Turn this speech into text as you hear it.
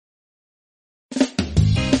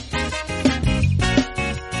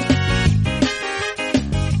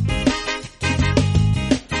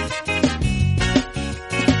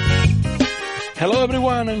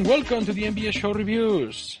everyone, and welcome to the MBS show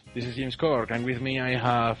reviews. This is James Corck, and with me I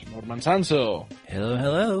have Norman Sanzo. Hello,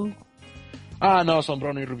 hello. And awesome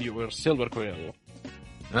brownie reviewer, Silver Quill.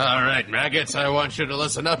 All right, maggots, I want you to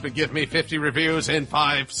listen up and give me 50 reviews in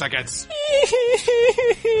 5 seconds.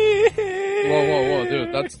 Whoa,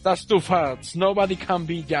 dude, that's too fast. Nobody can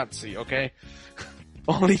be Yahtzee, okay?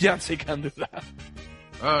 Only Yahtzee can do that.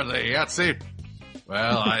 Only Yahtzee?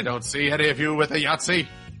 Well, I don't see any of you with a Yahtzee.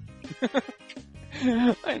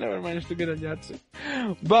 I never managed to get a Yahtzee.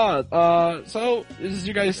 But, so, as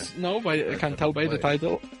you guys know, I can tell by the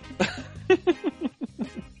title.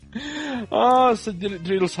 It's a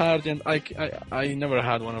drill sergeant. I never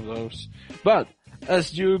had one of those. But,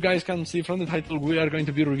 as you guys can see from the title, we are going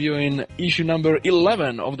to be reviewing issue number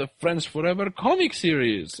 11 of the Friends Forever comic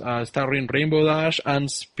series, starring Rainbow Dash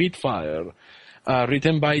and Spitfire.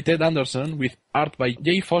 Written by Ted Anderson, with art by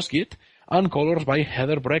Jay Fosgitt, and colors by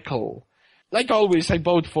Heather Breckel. Like always, I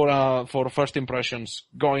vote for first impressions,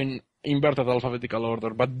 going inverted alphabetical order,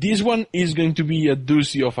 but this one is going to be a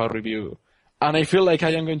doozy of a review. And I feel like I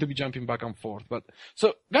am going to be jumping back and forth. But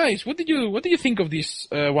so, guys, what do you think of this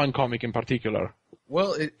one comic in particular?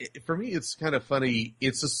 Well, for me, it's kind of funny.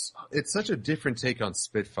 It's such a different take on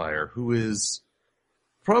Spitfire, who is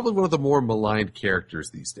probably one of the more maligned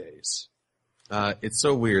characters these days. It's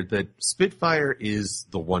so weird that Spitfire is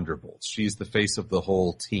the Wonderbolt. She's the face of the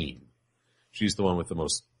whole team. She's the one with the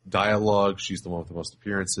most dialogue. She's the one with the most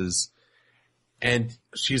appearances. And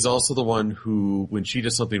she's also the one who, when she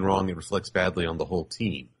does something wrong, it reflects badly on the whole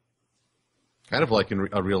team. Kind of like in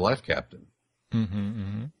a real-life captain. Mm-hmm,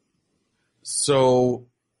 mm-hmm. So,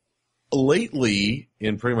 lately,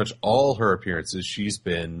 in pretty much all her appearances, she's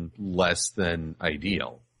been less than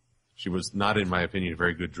ideal. She was not, in my opinion, a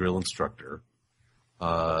very good drill instructor.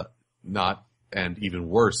 And even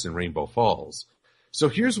worse in Rainbow Falls. So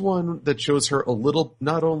here's one that shows her a little,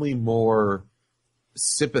 not only more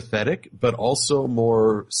sympathetic, but also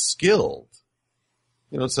more skilled.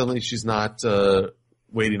 You know, suddenly she's not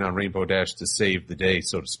waiting on Rainbow Dash to save the day,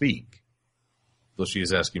 so to speak, though she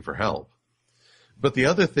is asking for help. But the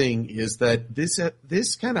other thing is that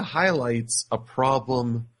this kind of highlights a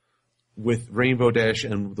problem with Rainbow Dash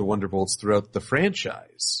and the Wonderbolts throughout the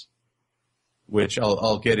franchise, which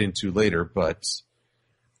I'll get into later, but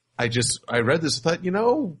I read this and thought, you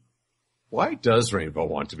know, why does Rainbow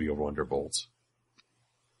want to be a Wonderbolt?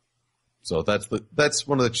 So that's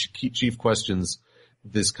one of the chief questions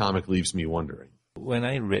this comic leaves me wondering. When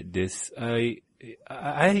I read this, I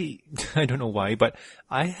don't know why, but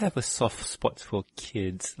I have a soft spot for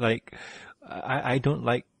kids. Like, I don't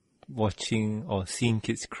like watching or seeing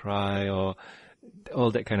kids cry or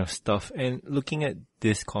all that kind of stuff. And looking at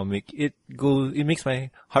this comic, it makes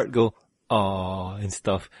my heart go, aww, and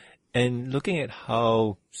stuff. And looking at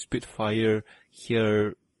how Spitfire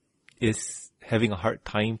here is having a hard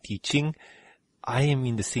time teaching, I am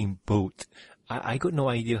in the same boat. I got no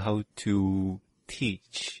idea how to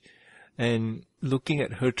teach. And looking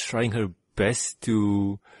at her trying her best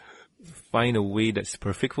to find a way that's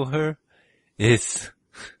perfect for her is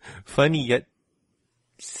funny yet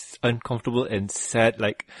uncomfortable and sad,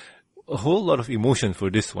 like a whole lot of emotion for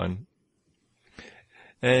this one.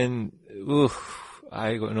 And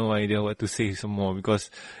I got no idea what to say some more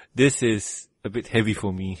because this is a bit heavy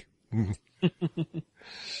for me.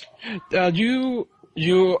 You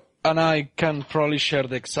and I can probably share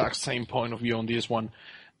the exact same point of view on this one.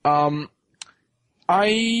 I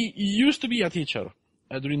used to be a teacher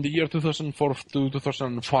during the year 2004 to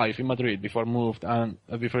 2005 in Madrid before I moved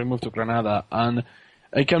to Granada, and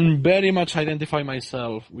I can very much identify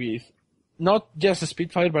myself with not just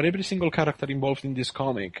Spitfire, but every single character involved in this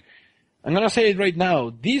comic. I'm gonna say it right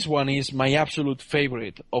now, this one is my absolute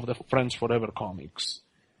favorite of the Friends Forever comics.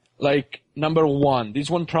 Like, number one, this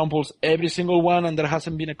one tramples every single one, and there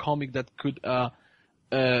hasn't been a comic that could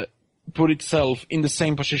put itself in the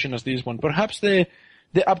same position as this one. Perhaps the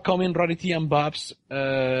upcoming Rarity and Babs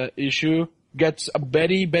issue gets a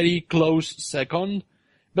very, very close second,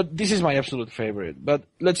 but this is my absolute favorite. But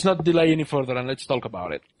let's not delay any further and let's talk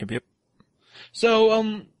about it. Yep.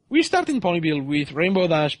 So, we start in Ponyville with Rainbow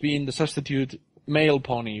Dash being the substitute male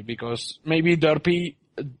pony because maybe Derpy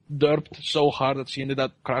derped so hard that she ended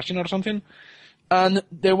up crashing or something. And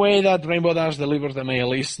the way that Rainbow Dash delivers the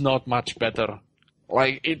mail is not much better.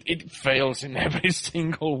 Like, it fails in every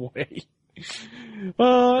single way.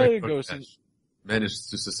 It goes in. Menace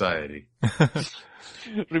to society.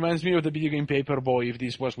 Reminds me of the video game Paperboy if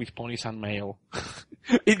this was with ponies and mail.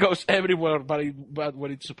 It goes everywhere but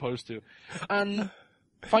where it's supposed to. And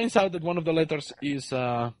finds out that one of the letters is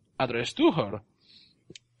addressed to her.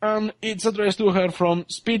 And it's addressed to her from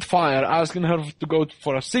Spitfire, asking her to go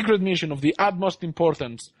for a secret mission of the utmost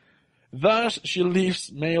importance. Thus, she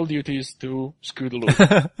leaves male duties to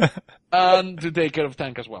Scootaloo. And to take care of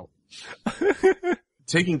Tank as well.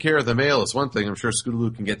 Taking care of the mail is one thing. I'm sure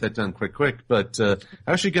Scootaloo can get that done quick. But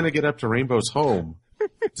how's she going to get up to Rainbow's home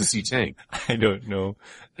to see Tank? I don't know.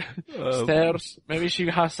 Stairs. Maybe she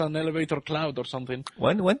has an elevator cloud or something.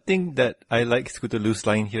 One thing that I like Scootaloo's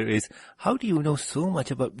line here is, how do you know so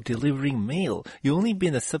much about delivering mail? You only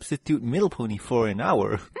been a substitute MLP-Pony for an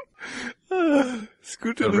hour. The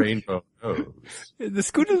Rainbow knows. The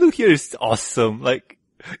Scootaloo here is awesome. Like,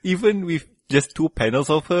 even with just 2 panels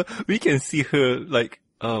of her, we can see her like,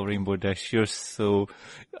 oh, Rainbow Dash, you're so,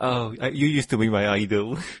 you used to be my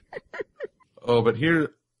idol. Oh, but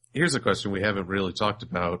here's a question we haven't really talked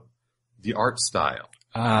about. The art style.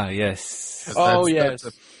 Ah, yes. Oh, yes.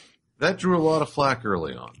 That drew a lot of flack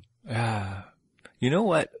early on. You know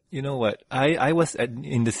what? I was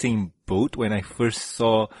in the same boat when I first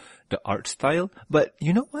saw the art style, but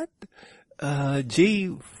you know what?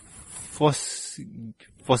 Fosgitt,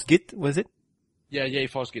 was it? Yeah,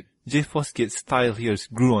 Fosgitt. J. Fosgitt's style here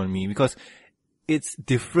grew on me because it's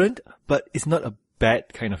different, but it's not a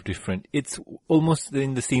bad kind of different. It's almost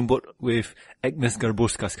in the same boat with Agnes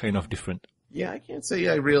Garboska's kind of different. Yeah, I can't say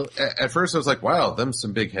at first I was like, wow, them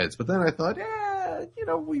some big heads. But then I thought,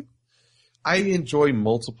 I enjoy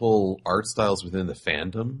multiple art styles within the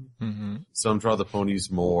fandom. Mm-hmm. Some draw the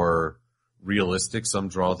ponies more realistic. Some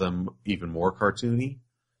draw them even more cartoony.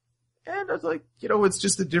 And I was like, it's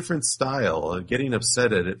just a different style. Getting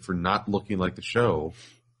upset at it for not looking like the show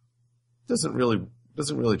doesn't really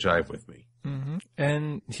jive with me. Mm-hmm.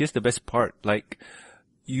 And here's the best part, like,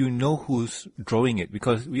 you know who's drawing it,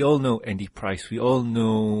 because we all know Andy Price, we all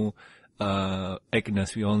know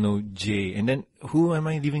Agnes, we all know Jay, and then who am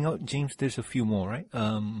I leaving out? James, there's a few more, right?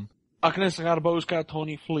 Agnes Garboska,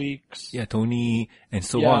 Tony Fleeks. Yeah, Tony, and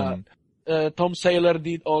so on. Tom Saylor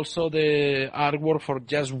did also the artwork for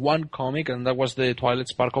just one comic, and that was the Twilight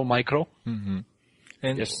Sparkle Micro. Mm-hmm.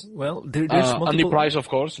 And, yes. well, there's multiple... Andy Price, of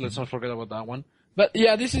course, let's not forget about that one. But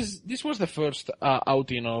yeah, this was the first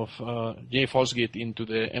outing of J. Fosgitt into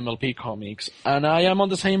the MLP comics, and I am on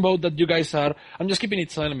the same boat that you guys are. I'm just keeping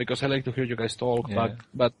it silent because I like to hear you guys talk. Yeah.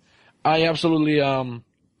 But I absolutely agree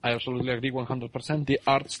 100%. The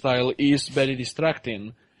art style is very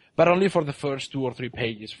distracting, but only for the first 2 or 3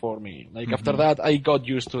 pages for me. Like after that, I got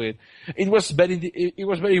used to it. It was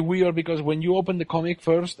very weird because when you open the comic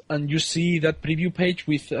first and you see that preview page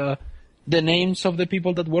with the names of the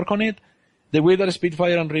people that work on it. The way that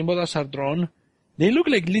Spitfire and Rainbow Dash are drawn, they look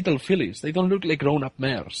like little fillies. They don't look like grown-up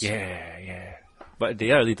mares. Yeah. But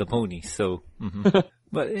they are little ponies, so... Mm-hmm.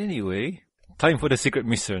 But anyway, time for the secret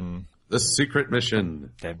mission. The secret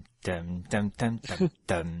mission. Dum, dum, dum, dum, dum,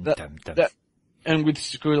 dum, dum, dum. And with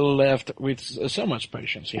Squirrel left with so much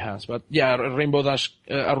patience he has. But yeah, Rainbow Dash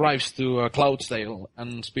arrives to Cloudsdale,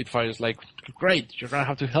 and Spitfire is like, great, you're gonna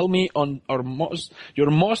have to help me on your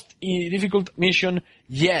most difficult mission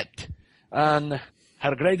yet. And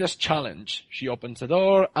her greatest challenge. She opens the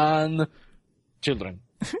door and children.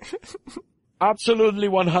 Absolutely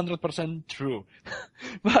 100% true.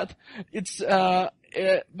 But it's,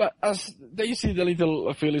 but as they see the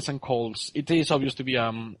little fillies and colts, it is obvious to be,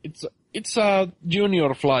 it's a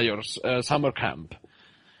junior flyers, summer camp.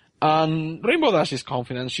 And Rainbow Dash is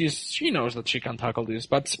confident. She knows that she can tackle this,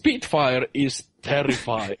 but Spitfire is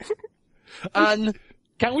terrified. And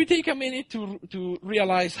can we take a minute to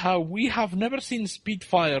realize how we have never seen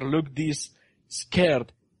Spitfire look this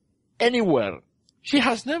scared anywhere? She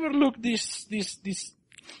has never looked this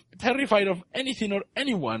terrified of anything or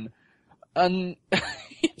anyone, and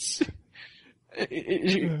it's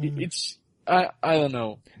I don't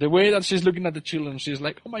know. The way that she's looking at the children, she's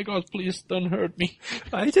like, oh my god, please don't hurt me.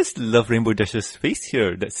 I just love Rainbow Dash's face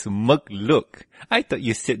here, that smug look. I thought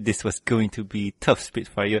you said this was going to be tough,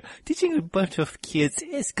 Spitfire. Teaching a bunch of kids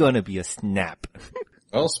is gonna be a snap.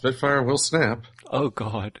 Well, Spitfire will snap. Oh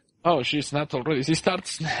god. Oh, she snapped already. She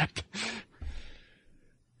starts snapped.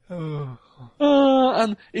 Oh.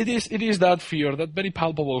 And it is that fear, that very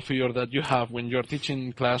palpable fear that you have when you're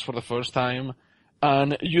teaching class for the first time,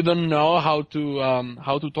 and you don't know how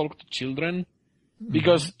to talk to children,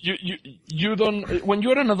 because you don't, when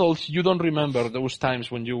you're an adult, you don't remember those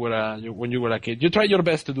times when you were a kid. You try your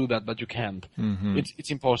best to do that, but you can't. Mm-hmm.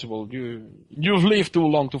 It's impossible. You've lived too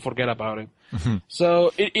long to forget about it. Mm-hmm.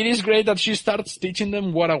 So it is great that she starts teaching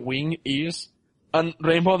them what a wing is. And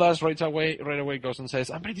Rainbow Dash right away goes and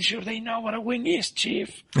says, I'm pretty sure they know what a wing is,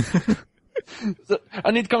 Chief.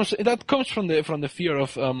 And that comes from the fear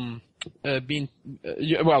of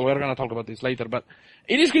well, we're gonna talk about this later, but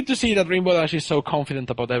it is good to see that Rainbow Dash is so confident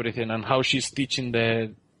about everything and how she's teaching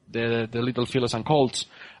the little Phyllis and Colts,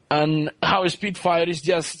 and how Spitfire is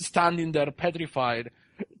just standing there petrified,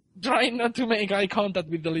 trying not to make eye contact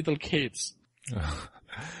with the little kids.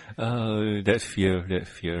 Oh, that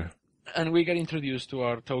fear. And we get introduced to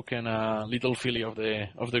our token little filly of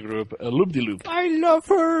the group, Loop-de-Loop. I love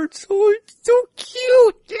her. So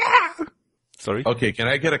cute. Yeah. Sorry. Okay, can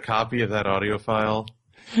I get a copy of that audio file?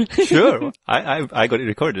 Sure. I got it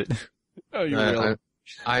recorded. Oh, you will.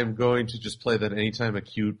 I'm going to just play that anytime a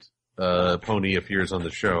cute pony appears on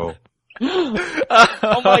the show.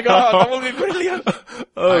 Oh my god, that will be brilliant.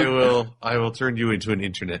 I will turn you into an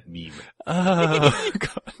internet meme. Oh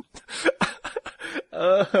god.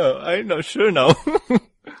 I'm not sure now.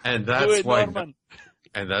 And that's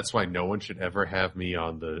why no one should ever have me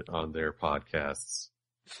on their podcasts.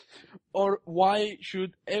 Or why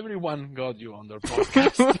should everyone got you on their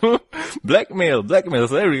podcast?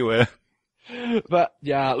 Blackmail's everywhere. But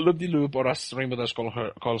yeah, Loop-de-Loop, or as Rainbow Dash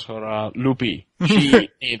calls her Loopy. She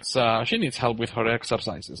needs help with her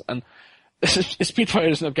exercises, and Spitfire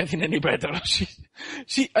is not getting any better.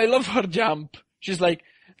 I love her jump. She's like,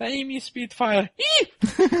 Amy Spitfire.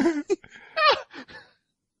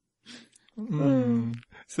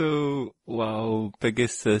 So, wow,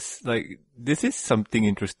 Pegasus, this is something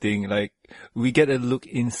interesting. We get a look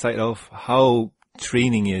inside of how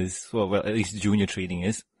training is, well, at least junior training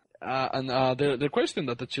is. And the question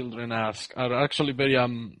that the children ask are actually very,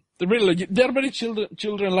 they're very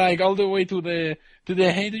children-like, all the way to the,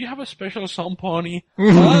 hey, do you have a special song pony?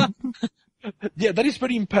 Yeah, that is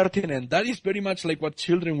very impertinent. That is very much like what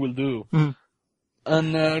children will do.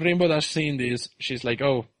 And Rainbow Dash seeing this, she's like,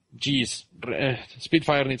 oh, geez,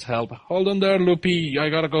 Spitfire needs help. Hold on there, Loopy. I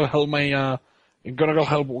gotta go help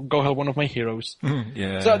go help one of my heroes.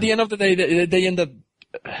 Yeah. So at the end of the day, they end up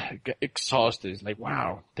exhausted. It's like,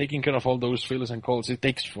 wow, taking care of all those Phyllis and Colts, it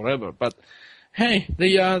takes forever. But hey,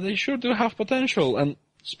 they sure do have potential. And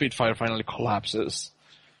Spitfire finally collapses.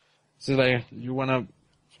 So like, you wanna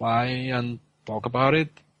fly and talk about it?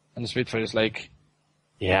 And Spitfire is like,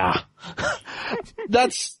 yeah.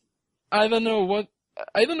 I don't know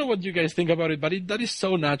what you guys think about it, but that is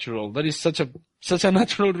so natural. That is such a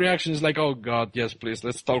natural reaction. It's like, oh god, yes, please,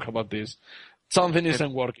 let's talk about this. Something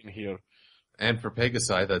isn't working here. And for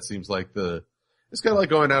Pegasi, that seems like it's kind of like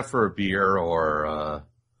going out for a beer or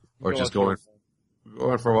just going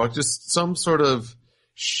for a walk. Just some sort of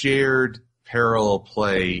shared parallel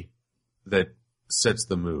play that sets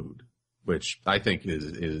the mood, which I think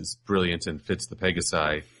is brilliant and fits the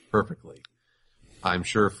Pegasi perfectly. I'm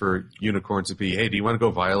sure for unicorns it'd be, hey, do you want to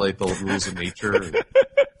go violate the rules of nature?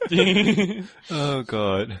 Oh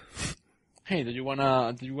god. Hey, do you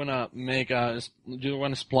wanna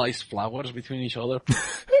splice flowers between each other?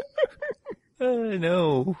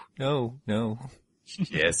 No.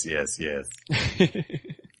 Yes.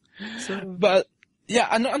 But yeah,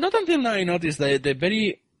 another thing that I noticed, the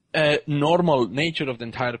very normal nature of the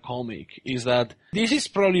entire comic is that this is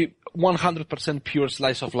probably 100% pure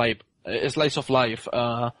slice of life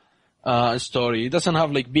story. It doesn't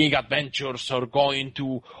have like big adventures or going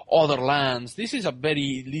to other lands. This is a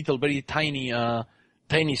very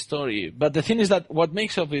tiny story. But the thing is that what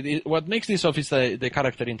makes this of is the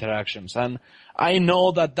character interactions. And I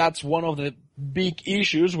know that that's one of the big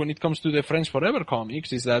issues when it comes to the Friends Forever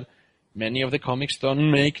comics, is that many of the comics don't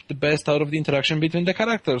make the best out of the interaction between the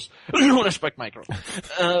characters. Respect micro.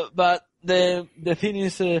 But the thing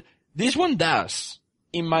is, this one does.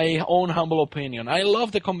 In my own humble opinion, I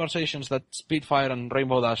love the conversations that Spitfire and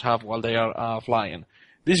Rainbow Dash have while they are flying.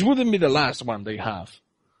 This wouldn't be the last one they have.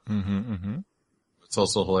 It's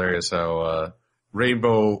also hilarious how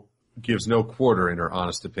Rainbow gives no quarter in her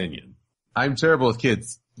honest opinion. I'm terrible with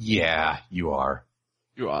kids. Yeah, you are.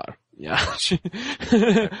 You are. Yeah.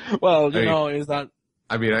 Well, is that...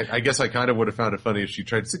 I mean, I guess I kind of would have found it funny if she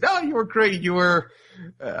tried to say, "Oh, you were great. You were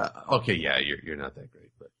okay. Yeah, you're not that great."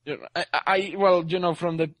 But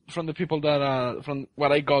from the people that from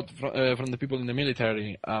what I got from the people in the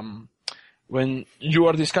military, when you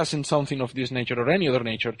are discussing something of this nature or any other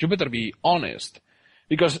nature, you better be honest,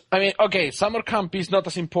 because I mean, okay, summer camp is not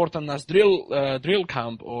as important as drill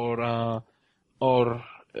camp or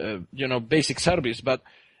basic service, but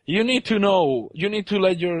you need to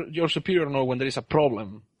let your superior know when there is a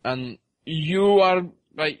problem, and you are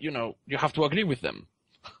you have to agree with them.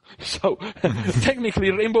 So,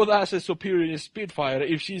 technically, Rainbow Dash's superior is Spitfire.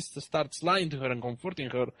 If she starts lying to her and comforting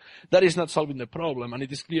her, that is not solving the problem, and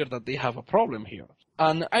it is clear that they have a problem here.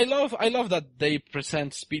 And I love that they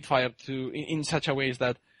present Spitfire in such a way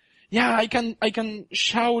that, yeah, I can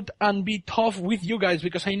shout and be tough with you guys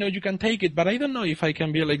because I know you can take it, but I don't know if I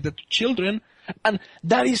can be like that to children. And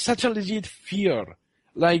that is such a legit fear.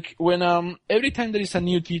 Like when, every time there is a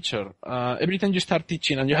new teacher, every time you start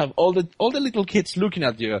teaching and you have all the little kids looking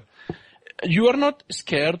at you, you are not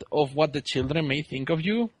scared of what the children may think of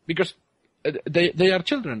you because they are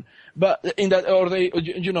children. But in that, or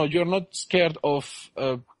you're not scared of,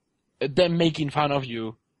 them making fun of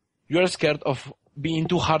you. You are scared of being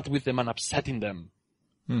too hard with them and upsetting them.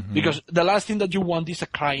 Mm-hmm. Because the last thing that you want is a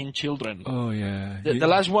crying children. Oh yeah. The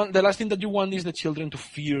last thing that you want is the children to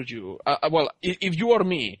fear you. Well, if you are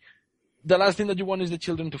me, the last thing that you want is the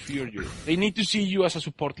children to fear you. They need to see you as a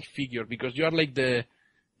supportive figure because you are like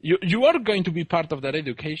you are going to be part of that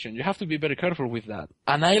education. You have to be very careful with that.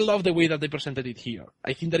 And I love the way that they presented it here.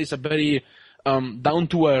 I think that is a very, down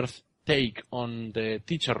to earth take on the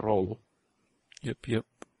teacher role. Yep.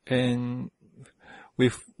 And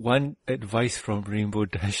with one advice from Rainbow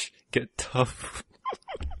Dash, get tough.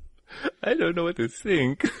 I don't know what to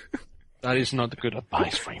think. That is not good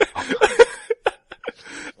advice, Rainbow.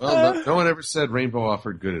 Well, no one ever said Rainbow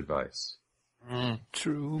offered good advice.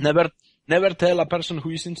 True. Never tell a person who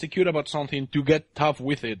is insecure about something to get tough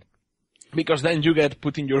with it. Because then you get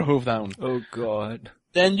putting your hoof down. Oh God.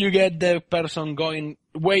 Then you get the person going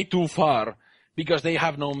way too far because they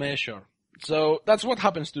have no measure. So that's what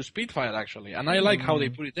happens to Spitfire actually. And I like how they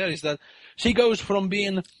put it there is that she goes from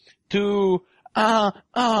being to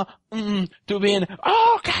being,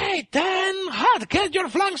 okay, then hot, get your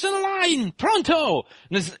flanks in line, pronto.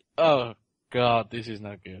 Oh God, this is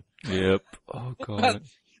not good. Yep. Oh God.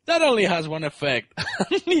 That only has one effect.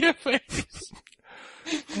 The effect is,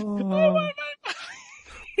 oh my God.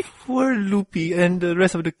 Poor Loopy and the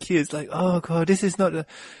rest of the kids, like, oh God, this is not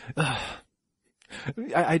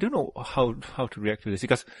I don't know how to react to this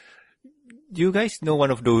because you guys know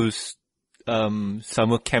one of those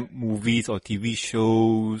summer camp movies or TV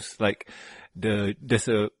shows like there's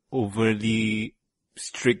a overly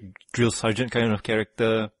strict drill sergeant kind of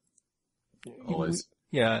character. Always.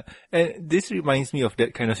 Yeah. And this reminds me of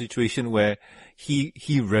that kind of situation where he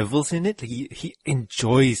revels in it. He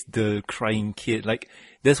enjoys the crying kid. Like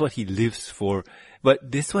that's what he lives for.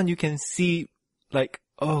 But this one you can see like,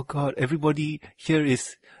 oh God, everybody here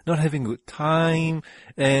is not having a good time.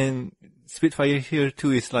 And Spitfire here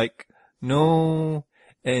too is like, no.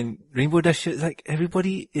 And Rainbow Dash is like,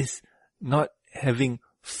 everybody is not having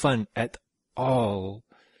fun at all.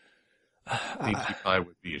 I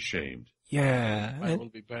would be ashamed. Yeah. I will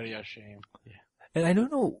be very ashamed. Yeah. And I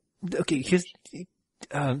don't know. Okay, here's,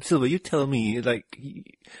 Silver, you tell me, like,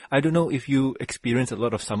 I don't know if you experience a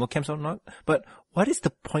lot of summer camps or not, but what is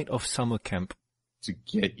the point of summer camp? To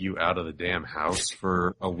get you out of the damn house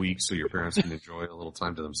for a week so your parents can enjoy a little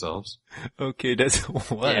time to themselves. Okay, that's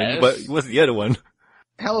one, yes. But what's the other one?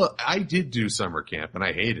 Hell, I did do summer camp and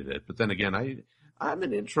I hated it, but then again, I'm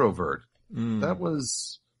an introvert.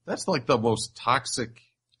 That's like the most toxic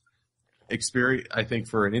experience, I think,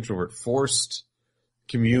 for an introvert. Forced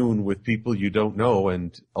commune with people you don't know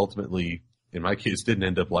and ultimately, in my case, didn't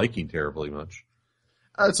end up liking terribly much.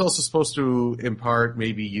 It's also supposed to impart,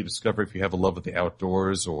 maybe you discover if you have a love of the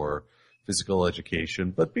outdoors or physical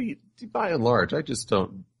education, but by and large, I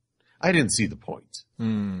didn't see the point.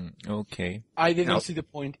 Okay. I didn't see the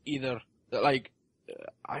point either. Like,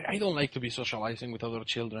 I don't like to be socializing with other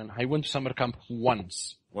children. I went to summer camp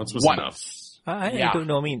once. Once was enough. I don't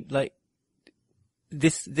know. I mean, like,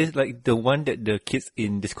 this, like, the one that the kids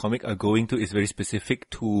in this comic are going to is very specific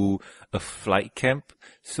to a flight camp.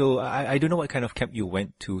 So I don't know what kind of camp you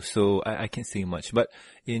went to, so I can't say much. But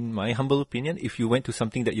in my humble opinion, if you went to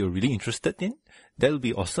something that you're really interested in, that would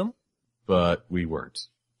be awesome. But we weren't.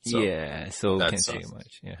 So yeah, so that can't say sucks.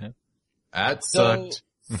 much. Yeah. That sucked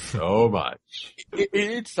so much.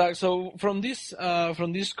 It sucks. So from this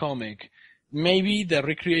comic, maybe the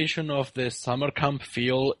recreation of the summer camp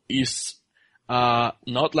feel is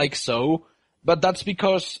not like so, but that's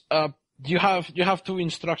because you have two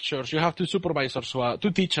instructors, you have two supervisors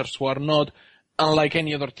two teachers who are not unlike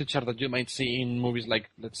any other teacher that you might see in movies like,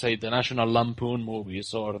 let's say, the National Lampoon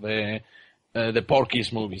movies or the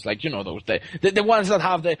Porky's movies, like, you know, those the ones that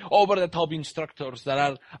have the over the top instructors that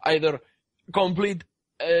are either complete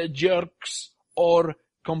jerks or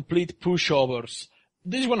complete pushovers.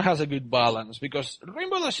 This one has a good balance because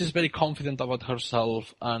Rainbow Dash is very confident about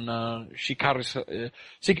herself and she carries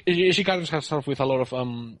herself with a lot of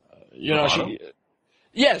Bravado?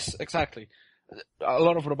 Yes, exactly, a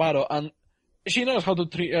lot of bravado, and she knows how to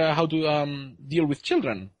deal with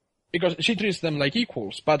children because she treats them like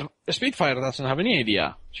equals. But Spitfire doesn't have any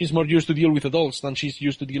idea. She's more used to deal with adults than she's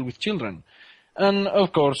used to deal with children. And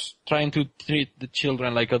of course, trying to treat the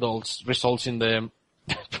children like adults results in the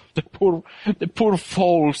poor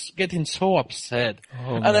foals getting so upset.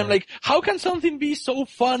 And I'm like, how can something be so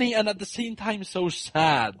funny and at the same time so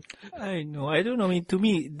sad? I know. I don't know. I mean, to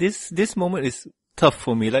me, this moment is tough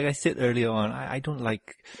for me. Like I said earlier on, I don't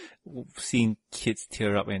like seeing kids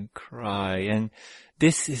tear up and cry. And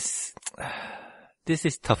this is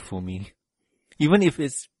tough for me. Even if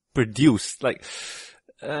it's produced, like,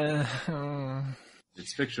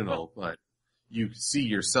 it's fictional, but you see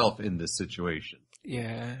yourself in this situation.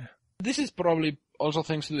 Yeah. This is probably also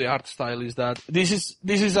thanks to the art style, is that this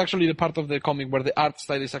is actually the part of the comic where the art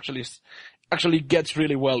style is actually gets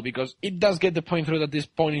really well, because it does get the point through that these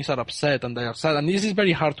ponies are upset and they are sad, and this is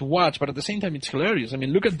very hard to watch, but at the same time it's hilarious. I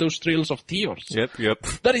mean, look at those trails of tears. Yep.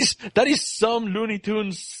 That is some Looney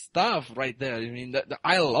Tunes stuff right there. I mean,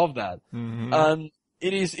 I love that. Mm-hmm. And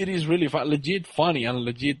it is really legit funny and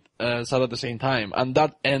legit sad at the same time. And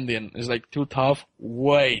that ending is like too tough,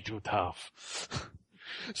 way too tough.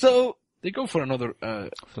 So they go for another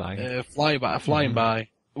flying by,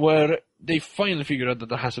 where they finally figure out that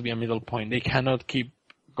there has to be a middle point. They cannot keep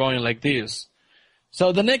going like this.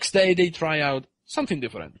 So the next day they try out something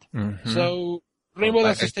different. Mm-hmm. So Rainbow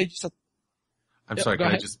Dash stages. I'm sorry, can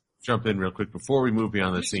I just jump in real quick before we move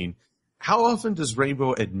beyond the scene? How often does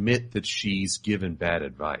Rainbow admit that she's given bad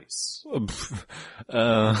advice?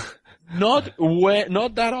 Not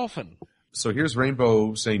that often. So here's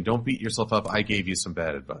Rainbow saying, "Don't beat yourself up. I gave you some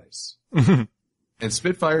bad advice." And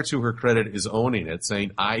Spitfire, to her credit, is owning it,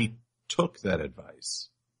 saying, "I took that advice."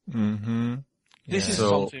 Mm-hmm. This is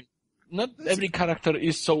something. Not every character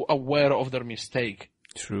is so aware of their mistake.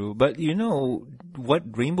 True, but you know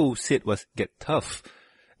what Rainbow said was get tough.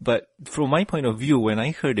 But from my point of view, when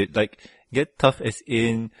I heard it, like, get tough as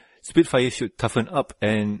in Spitfire should toughen up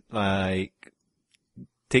and, like,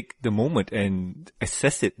 take the moment and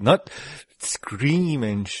assess it, not scream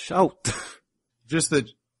and shout. Just that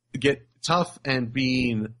get tough and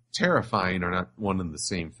being terrifying are not one and the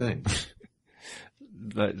same thing.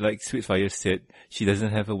 Like Spitfire said, she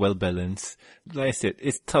doesn't have a well balance. Like I said,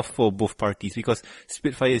 it's tough for both parties because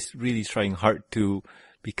Spitfire is really trying hard to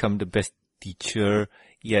become the best teacher,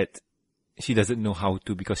 yet she doesn't know how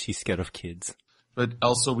to because she's scared of kids. But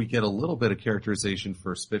also we get a little bit of characterization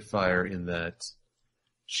for Spitfire in that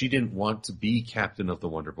she didn't want to be captain of the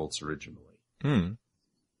Wonderbolts originally.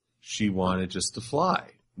 She wanted just to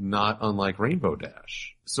fly, not unlike Rainbow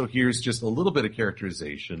Dash. So here's just a little bit of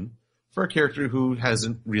characterization for a character who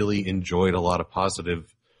hasn't really enjoyed a lot of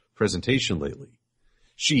positive presentation lately.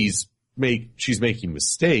 She's making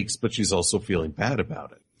mistakes, but she's also feeling bad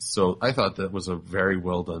about it. So I thought that was a very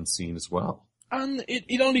well done scene as well. And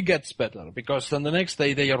it only gets better, because then the next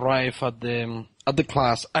day they arrive at the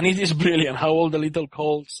class, and it is brilliant how all the little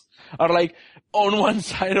colts are like on one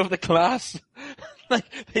side of the class. Like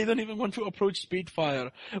they don't even want to approach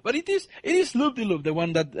Spitfire. But it is Loop-de-Loop, the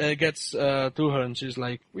one that gets to her, and she's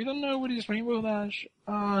like, "We don't know what is Rainbow Dash.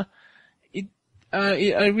 Are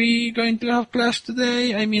we going to have class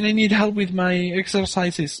today? I mean, I need help with my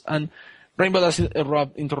exercises." And Rainbow Dash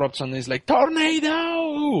interrupts and is like,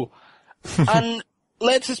 "Tornado!" And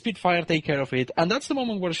lets Spitfire take care of it. And that's the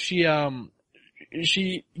moment where she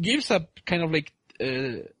gives a kind of like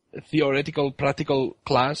theoretical, practical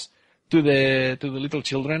class to the little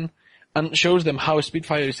children and shows them how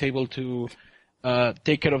Spitfire is able to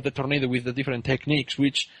take care of the tornado with the different techniques,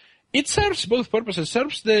 which it serves both purposes.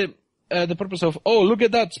 Serves the purpose of, oh, look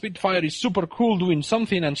at that, Spitfire is super cool doing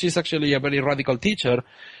something, and she's actually a very radical teacher.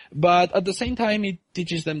 But at the same time, it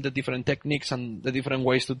teaches them the different techniques and the different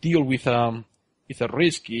ways to deal with a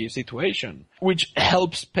risky situation, which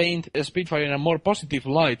helps paint a Spitfire in a more positive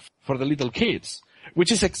light for the little kids,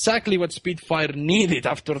 which is exactly what Spitfire needed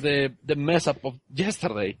after the mess up of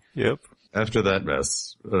yesterday. Yep. After that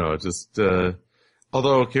mess,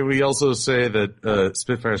 although, can we also say that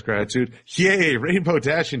Spitfire's gratitude? Yay, Rainbow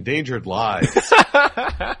Dash endangered lives.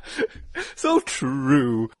 So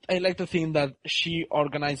true. I like to think that she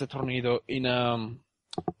organized a tornado in a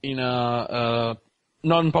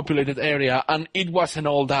non-populated area, and it wasn't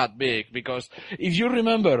all that big, because if you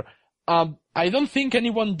remember, I don't think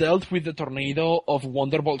anyone dealt with the tornado of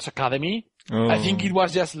Wonderbolts Academy. Oh. I think it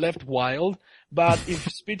was just left wild. But if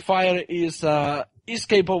Spitfire is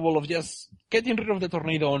capable of just getting rid of the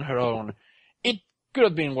tornado on her own, it could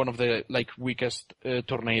have been one of the weakest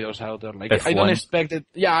tornadoes out there. Like F1. I don't expect it.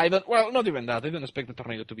 Yeah, not even that. I don't expect the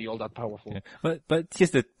tornado to be all that powerful. Yeah. But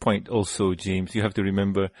here's the point also, James. You have to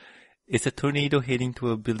remember, it's a tornado heading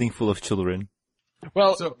to a building full of children.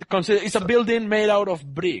 Well, it's a building made out of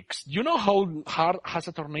bricks. You know how hard has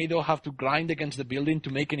a tornado have to grind against the building to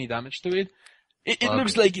make any damage to it? It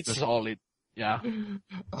looks like it's solid. Yeah.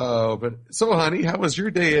 Oh, but so, honey, how was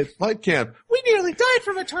your day at flight camp? We nearly died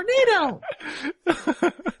from a tornado.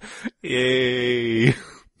 Yay.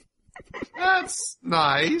 That's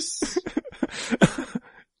nice.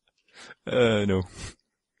 No.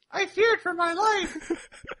 I feared for my life.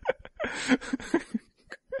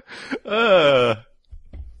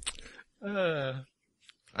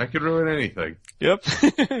 I could ruin anything. Yep.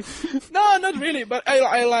 No, not really, but I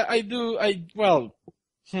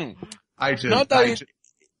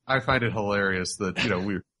find it hilarious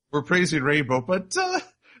that, we're praising Rainbow, but,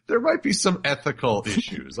 there might be some ethical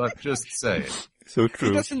issues. I'm just saying. So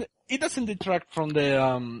true. It doesn't detract from the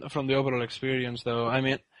overall experience, though. I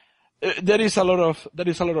mean, there is a lot of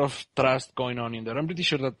trust going on in there. I'm pretty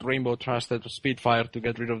sure that Rainbow trusted Spitfire to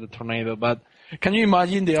get rid of the tornado, but can you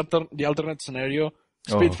imagine the alternate scenario?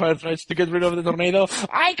 Spitfire tries to get rid of the tornado.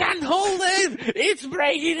 I can't hold it! It's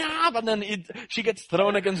breaking up! And then she gets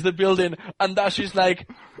thrown against the building, and Dash is like,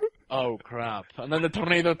 oh crap. And then the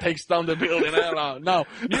tornado takes down the building. Now,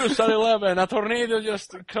 News at 11, a tornado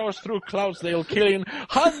just crossed through Cloudsdale, killing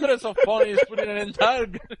hundreds of ponies, putting an entire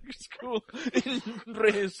school in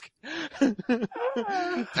risk.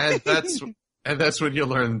 And that's when you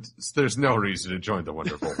learn there's no reason to join the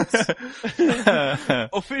Wonderbolts.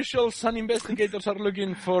 Officials and investigators are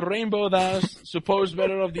looking for Rainbow Dash, supposed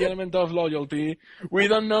bearer of the element of loyalty. We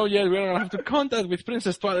don't know yet. We're going to have to contact with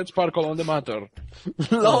Princess Twilight Sparkle on the matter.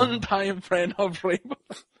 Long-time friend of Rainbow.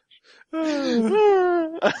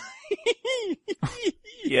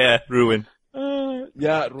 Yeah, ruin.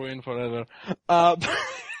 Yeah, ruin forever.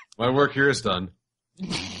 My work here is done.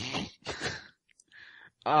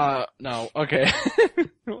 No, okay.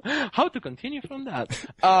 How to continue from that?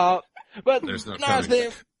 But there's no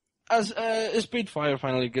as Spitfire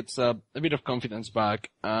finally gets a bit of confidence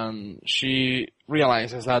back, and she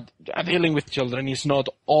realizes that dealing with children is not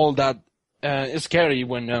all that scary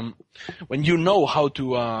when you know how to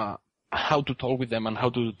talk with them and how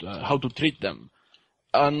to treat them.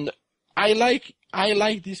 And I like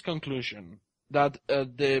this conclusion that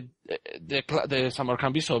the summer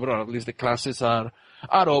camp is over, or at least the classes are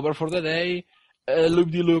over for the day.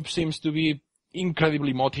 Loop-de-Loop seems to be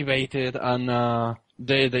incredibly motivated, and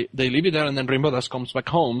they leave it there, and then Rainbow Dash comes back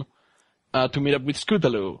home to meet up with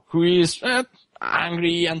Scootaloo, who is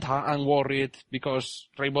angry and worried because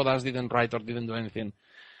Rainbow Dash didn't write or didn't do anything.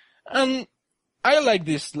 And I like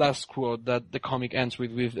this last quote that the comic ends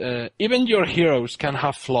with even your heroes can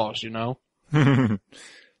have flaws,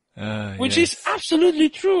 Which is absolutely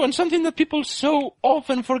true, and something that people so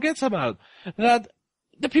often forget about. That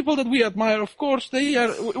the people that we admire, of course, we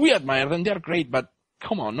admire them, they are great, but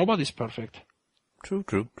come on, nobody's perfect. True.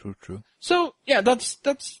 So, yeah, that's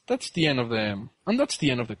the end of that's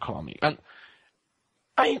the end of the comic. And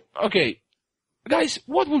okay, guys,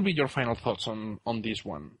 what will be your final thoughts on this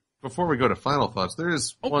one? Before we go to final thoughts, there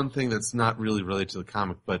is one thing that's not really related to the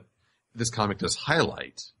comic, but this comic does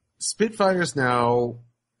highlight. Spitfire's now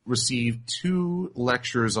received 2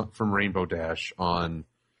 lectures from Rainbow Dash on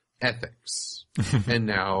ethics. And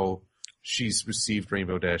now she's received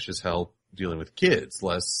Rainbow Dash's help dealing with kids,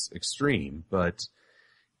 less extreme, but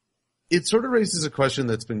it sort of raises a question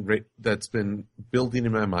that's been building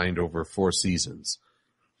in my mind over 4 seasons.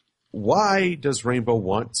 Why does Rainbow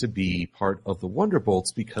want to be part of the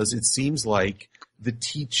Wonderbolts? Because it seems like the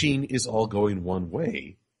teaching is all going one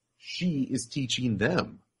way. She is teaching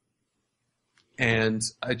them. And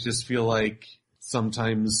I just feel like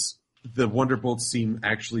sometimes the Wonderbolts seem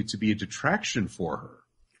actually to be a detraction for her.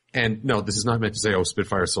 And no, this is not meant to say, oh,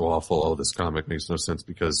 Spitfire's so awful, oh, this comic makes no sense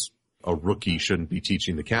because a rookie shouldn't be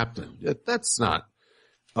teaching the captain. That's not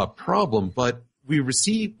a problem, but we're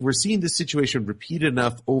seeing this situation repeated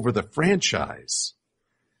enough over the franchise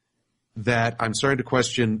that I'm starting to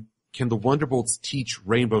question, can the Wonderbolts teach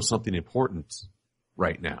Rainbow something important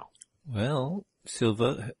right now? Well,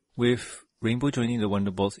 Silver, with Rainbow joining the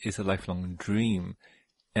Wonderbolts is a lifelong dream.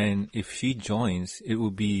 And if she joins, it will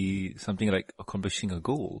be something like accomplishing a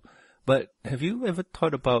goal. But have you ever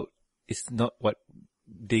thought about it's not what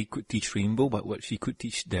they could teach Rainbow, but what she could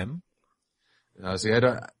teach them?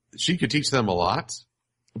 She could teach them a lot,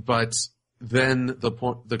 but then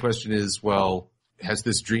the question is, well, has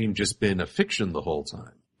this dream just been a fiction the whole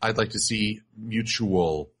time? I'd like to see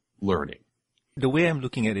mutual learning. The way I'm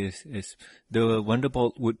looking at it is the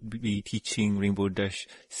Wonderbolt would be teaching Rainbow Dash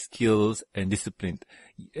skills and discipline,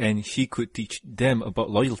 and she could teach them about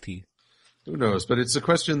loyalty. Who knows? But it's a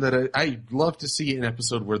question that I'd love to see an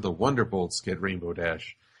episode where the Wonderbolts get Rainbow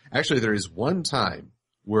Dash. Actually, there is one time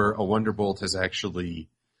where a Wonderbolt has actually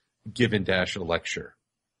given Dash a lecture.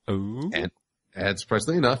 Oh. And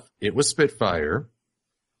surprisingly enough, it was Spitfire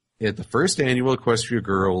at the first annual Equestria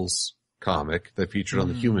Girls comic that featured on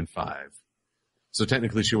the Human 5. So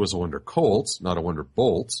technically she was a Wonder Colt, not a Wonder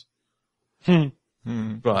Bolt.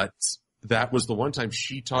 But that was the one time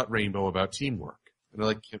she taught Rainbow about teamwork. And they're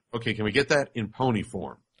like, okay, can we get that in pony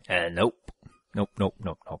form? Nope.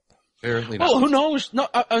 Apparently not. Well, who knows? No,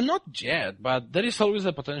 not yet, but there is always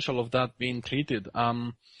the potential of that being treated.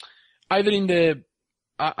 Either in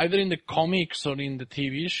the comics or in the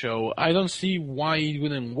TV show. I don't see why it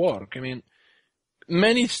wouldn't work. I mean,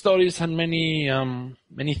 many stories and many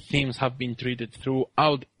themes have been treated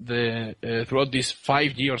throughout these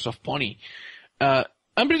 5 years of Pony.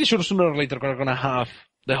 I'm pretty sure sooner or later we're gonna have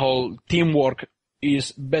the whole teamwork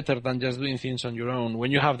is better than just doing things on your own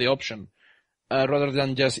when you have the option, rather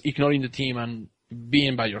than just ignoring the team and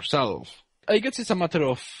being by yourself. I guess it's a matter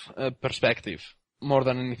of perspective more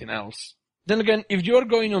than anything else. Then again, if you're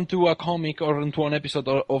going onto a comic or into an episode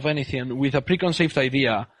of anything with a preconceived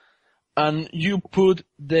idea, and you put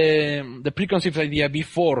the preconceived idea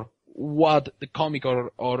before what the comic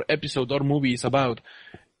or episode or movie is about,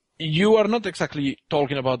 you are not exactly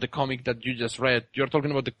talking about the comic that you just read. You're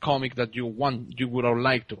talking about the comic that you would have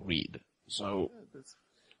liked to read. So,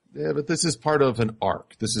 yeah, but this is part of an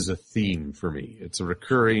arc. This is a theme for me. It's a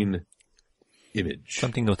recurring image.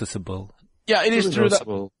 Something noticeable. Yeah, it is true that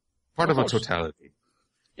part of a totality.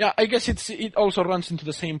 Yeah, I guess it also runs into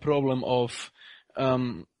the same problem of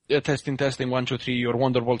testing 1, 2, 3 or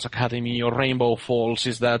Wonderbolts Academy or Rainbow Falls,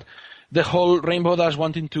 is that the whole Rainbow Dash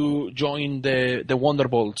wanting to join the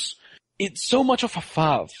Wonderbolts, it's so much of a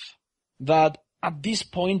faff that at this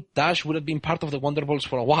point Dash would have been part of the Wonderbolts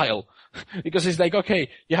for a while. Because it's like, okay,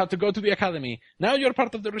 you have to go to the academy. Now you're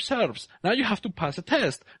part of the reserves. Now you have to pass a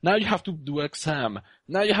test. Now you have to do an exam.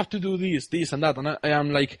 Now you have to do this and that. And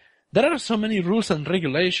I'm like, there are so many rules and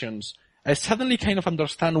regulations. I suddenly kind of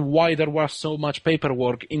understand why there was so much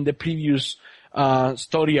paperwork in the previous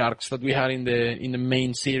story arcs that we had in the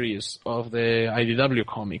main series of the IDW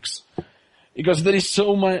comics. Because there is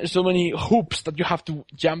so many hoops that you have to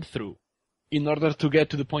jump through in order to get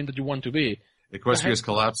to the point that you want to be. Equestria is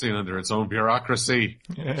collapsing under its own bureaucracy.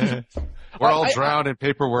 We're all drowned in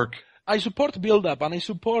paperwork. I support build-up, and I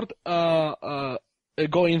support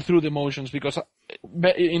going through the motions because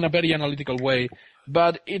in a very analytical way.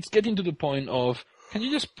 But it's getting to the point of, can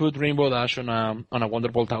you just put Rainbow Dash on a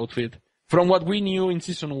Wonderbolt outfit? From what we knew in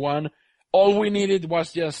season 1, all she needed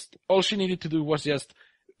to do was just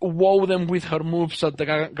wow them with her moves at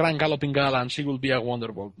the Grand Galloping Gala, and she will be a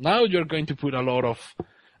Wonderbolt. Now you're going to put a lot of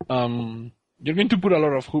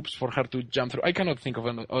hoops for her to jump through. I cannot think of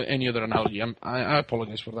any other analogy. I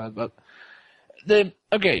apologize for that, but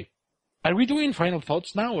okay. Are we doing final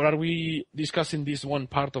thoughts now, or are we discussing this one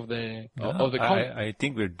part of the comic? I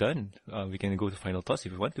think we're done. We can go to final thoughts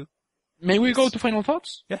if you want to. May we go to final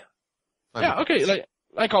thoughts? Yeah. Yeah, okay,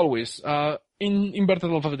 like always, in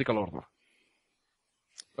inverted alphabetical order.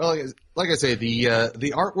 Well, like I say, the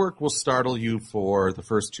artwork will startle you for the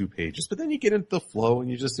first 2 pages, but then you get into the flow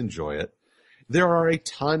and you just enjoy it. There are a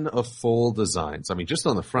ton of foal designs. I mean, just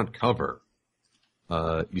on the front cover,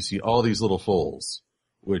 you see all these little foals,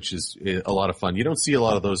 which is a lot of fun. You don't see a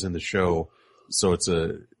lot of those in the show, so it's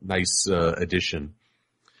a nice addition.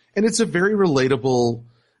 And it's a very relatable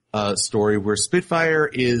story where Spitfire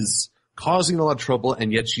is causing a lot of trouble,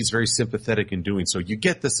 and yet she's very sympathetic in doing so. You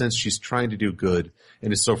get the sense she's trying to do good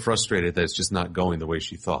and is so frustrated that it's just not going the way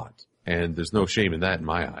she thought. And there's no shame in that in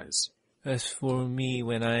my eyes. As for me,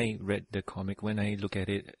 when I read the comic, when I look at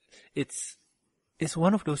it, it's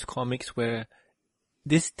one of those comics where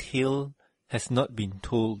this tale has not been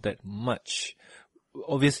told that much.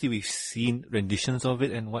 Obviously, we've seen renditions of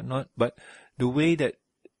it and whatnot, but the way that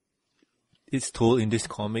it's told in this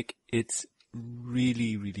comic, it's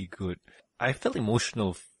really, really good. I felt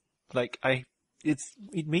emotional. Like,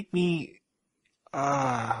 it made me,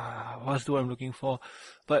 what's the word I'm looking for?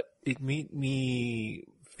 But it made me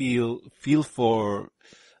feel for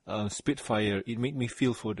Spitfire. It made me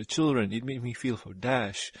feel for the children. It made me feel for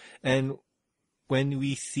Dash. And when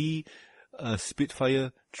we see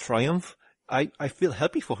Spitfire triumph, I feel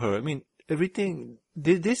happy for her. I mean, everything,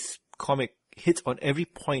 this comic hits on every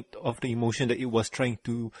point of the emotion that it was trying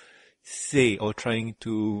to say or trying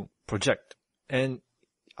to project. And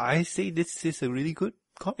I say this is a really good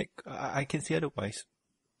comic. I can say otherwise.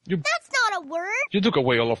 That's not a word! You took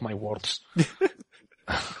away all of my words.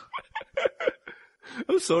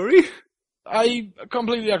 I'm sorry. I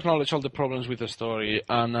completely acknowledge all the problems with the story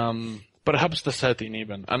and perhaps the setting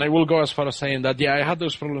even. And I will go as far as saying that, yeah, I had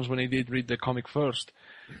those problems when I did read the comic first.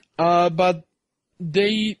 But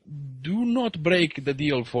they do not break the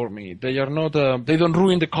deal for me. They are not. They don't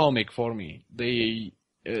ruin the comic for me. Because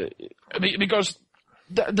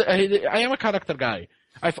I am a character guy.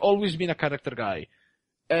 I've always been a character guy.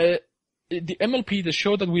 The MLP, the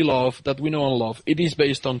show that we love, that we know and love, it is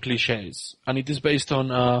based on cliches, and it is based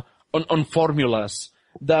on formulas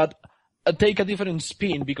that take a different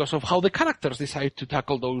spin because of how the characters decide to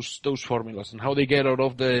tackle those formulas and how they get out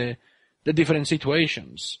of the different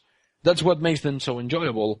situations. That's what makes them so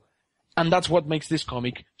enjoyable, and that's what makes this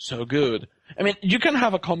comic so good. I mean, you can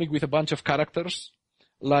have a comic with a bunch of characters,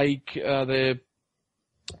 like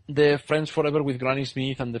the Friends Forever with Granny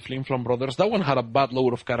Smith and the Flim Flom Brothers. That one had a bad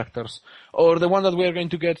load of characters. Or the one that we're going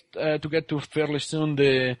to get to fairly soon,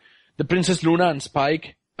 the Princess Luna and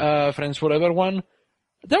Spike, Friends Forever one.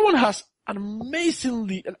 That one has an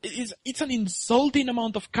amazingly, it's an insulting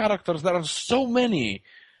amount of characters. There are so many.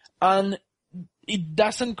 And it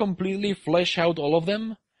doesn't completely flesh out all of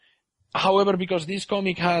them. However, because this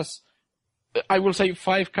comic has, I will say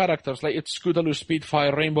 5 characters, like it's Scootaloo,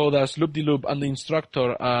 Spitfire, Rainbow Dash, Loop-de-Loop, and the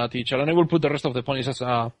instructor teacher, and I will put the rest of the ponies as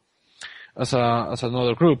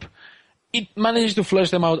another group. It managed to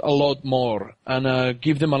flesh them out a lot more and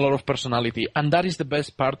give them a lot of personality, and that is the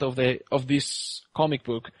best part of this comic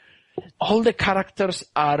book. All the characters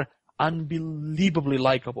are unbelievably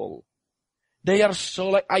likable. They are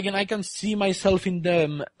so I can see myself in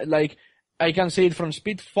them, like. I can see it from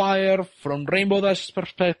Spitfire, from Rainbow Dash's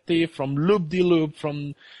perspective, from Loop-de-Loop,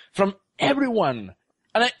 from everyone.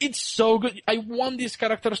 And it's so good. I want these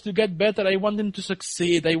characters to get better. I want them to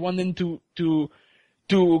succeed. I want them to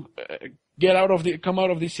come out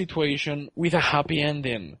of this situation with a happy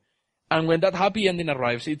ending. And when that happy ending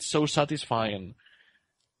arrives, it's so satisfying.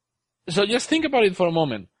 So just think about it for a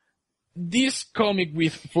moment. This comic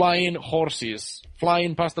with flying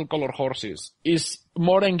pastel color horses, is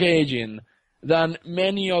more engaging than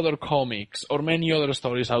many other comics or many other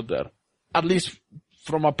stories out there. At least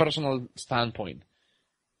from a personal standpoint.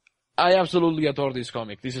 I absolutely adore this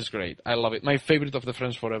comic. This is great. I love it. My favorite of the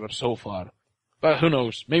Friends Forever so far. But who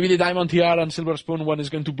knows? Maybe the Diamond Tiara and Silver Spoon one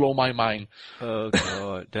is going to blow my mind. Oh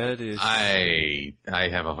god, that is... I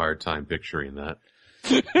have a hard time picturing that.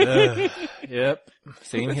 Yep,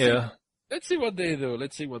 same here. Let's see what they do.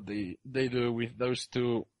 Let's see what they do with those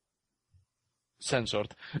two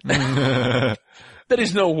censored. There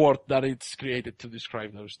is no word that it's created to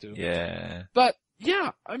describe those two. Yeah. But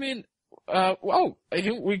yeah, I mean, I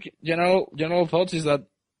think general thoughts is that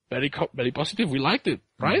very positive. We liked it,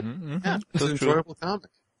 right? Mm-hmm. Yeah, it's an enjoyable comic.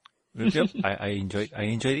 Yep. I enjoyed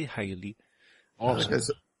it highly.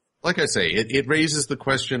 Awesome. Like I say, it raises the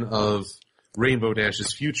question of Rainbow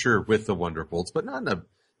Dash's future with the Wonderbolts, but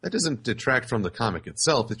that doesn't detract from the comic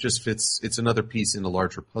itself. It just it's another piece in a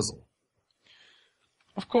larger puzzle.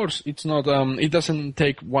 Of course, it's not. It doesn't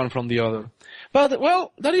take one from the other. But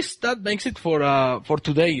well, that makes it for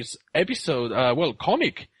today's episode.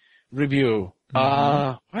 Comic review.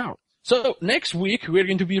 Mm-hmm. Wow. So next week we're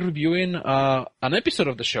going to be reviewing an episode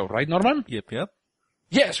of the show, right, Norman? Yep.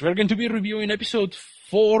 Yes, we're going to be reviewing episode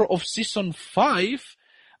 4 of season 5.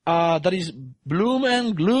 That is Bloom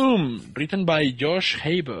and Gloom, written by Josh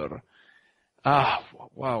Haber.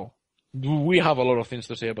 Wow. We have a lot of things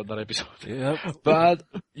to say about that episode. Yep. But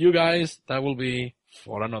you guys, that will be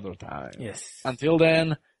for another time. Yes. Until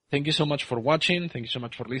then, thank you so much for watching. Thank you so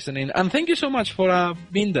much for listening. And thank you so much for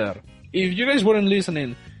being there. If you guys weren't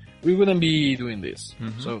listening, we wouldn't be doing this.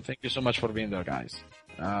 Mm-hmm. So thank you so much for being there, guys.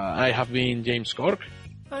 I have been James Corck.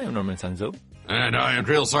 I am Norman Sanzo. And I am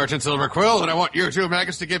Drill Sergeant Silver Quill, and I want you two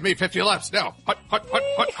maggots to give me 50 laps now. Hut.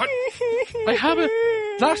 I haven't.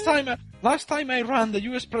 Last time I ran, the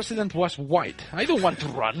U.S. president was white. I don't want to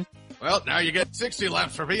run. Well, now you get 60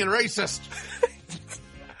 laps for being racist.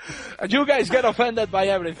 And you guys get offended by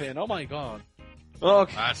everything. Oh my god.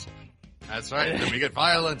 Okay. That's right. Then we get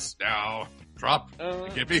violence. Now, drop.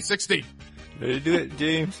 Give me 60. Better do it,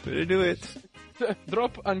 James. Better do it.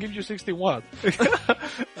 Drop and give you 60 what?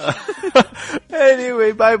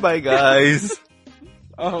 Anyway, bye-bye, guys.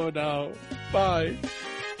 Oh no. Bye.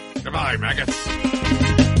 Goodbye, maggots.